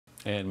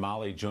And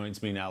Molly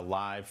joins me now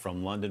live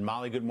from London.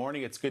 Molly, good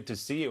morning. It's good to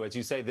see you. As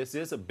you say, this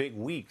is a big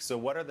week. So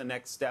what are the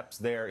next steps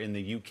there in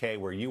the UK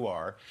where you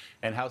are?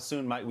 And how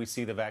soon might we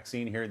see the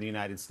vaccine here in the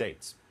United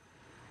States?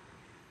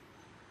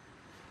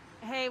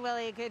 Hey,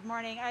 Willie, good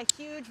morning. A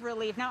huge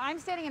relief. Now, I'm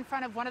standing in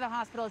front of one of the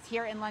hospitals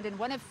here in London,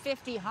 one of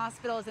 50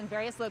 hospitals in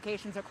various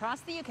locations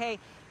across the UK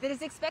that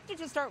is expected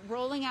to start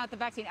rolling out the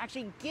vaccine,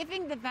 actually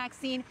giving the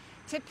vaccine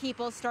to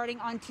people starting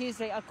on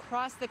Tuesday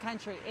across the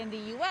country. In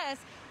the US,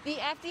 the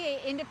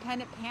FDA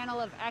independent panel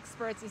of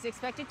experts is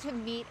expected to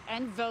meet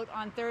and vote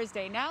on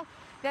Thursday. Now,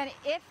 then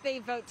if they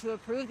vote to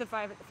approve the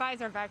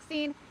Pfizer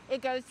vaccine,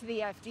 it goes to the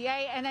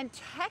FDA. And then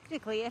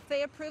technically, if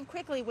they approve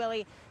quickly,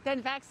 Willie,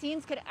 then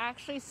vaccines could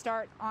actually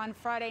start on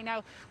Friday.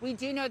 Now, we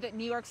do know that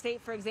New York State,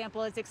 for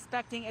example, is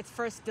expecting its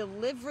first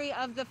delivery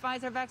of the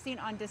Pfizer vaccine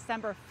on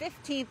December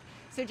 15th,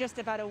 so just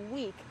about a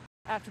week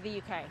after the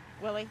UK.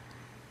 Willie?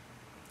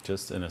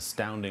 Just an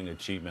astounding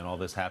achievement, all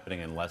this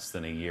happening in less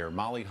than a year.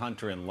 Molly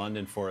Hunter in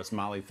London for us.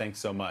 Molly, thanks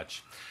so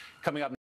much. Coming up